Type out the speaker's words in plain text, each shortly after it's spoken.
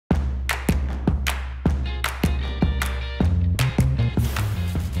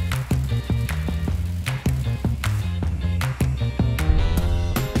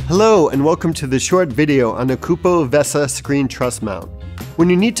Hello and welcome to this short video on a Kupo VESA screen truss mount. When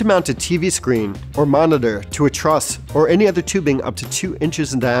you need to mount a TV screen or monitor to a truss or any other tubing up to 2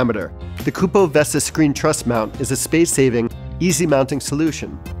 inches in diameter, the Kupo VESA screen truss mount is a space-saving, easy mounting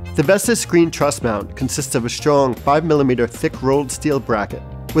solution. The VESA screen truss mount consists of a strong 5mm thick rolled steel bracket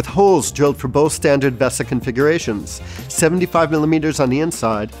with holes drilled for both standard VESA configurations, 75mm on the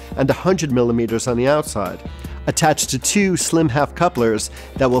inside and 100mm on the outside, attached to 2 slim half couplers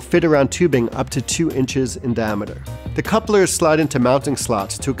that will fit around tubing up to 2 inches in diameter. The couplers slide into mounting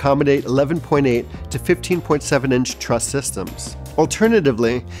slots to accommodate 11.8 to 15.7 inch truss systems.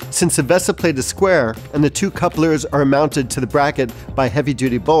 Alternatively, since the VESA plate is square and the 2 couplers are mounted to the bracket by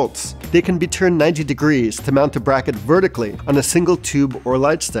heavy-duty bolts, they can be turned 90 degrees to mount the bracket vertically on a single tube or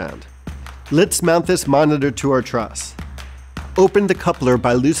light stand. Let's mount this monitor to our truss. Open the coupler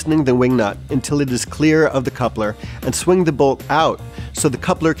by loosening the wing nut until it is clear of the coupler and swing the bolt out so the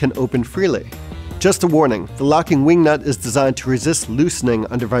coupler can open freely. Just a warning, the locking wing nut is designed to resist loosening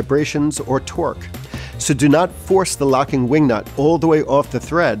under vibrations or torque, so do not force the locking wing nut all the way off the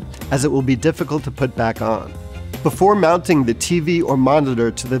thread as it will be difficult to put back on. Before mounting the TV or monitor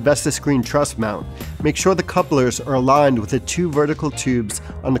to the VESA screen truss mount, make sure the couplers are aligned with the 2 vertical tubes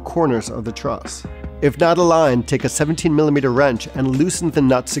on the corners of the truss. If not aligned, take a 17mm wrench and loosen the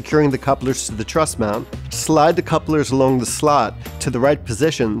nut securing the couplers to the truss mount, slide the couplers along the slot to the right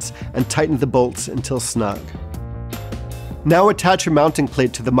positions, and tighten the bolts until snug. Now attach a mounting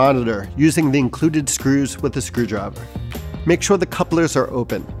plate to the monitor using the included screws with a screwdriver. Make sure the couplers are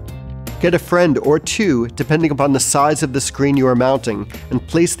open. Get a friend or 2, depending upon the size of the screen you are mounting, and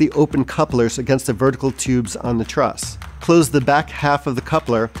place the open couplers against the vertical tubes on the truss. Close the back half of the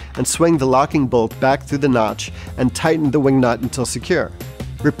coupler and swing the locking bolt back through the notch and tighten the wing nut until secure.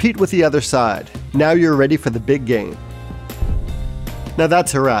 Repeat with the other side. Now you're ready for the big game. Now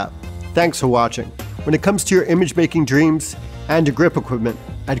that's a wrap. Thanks for watching. When it comes to your image making dreams and your grip equipment,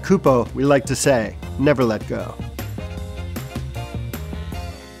 at Kupo we like to say, never let go.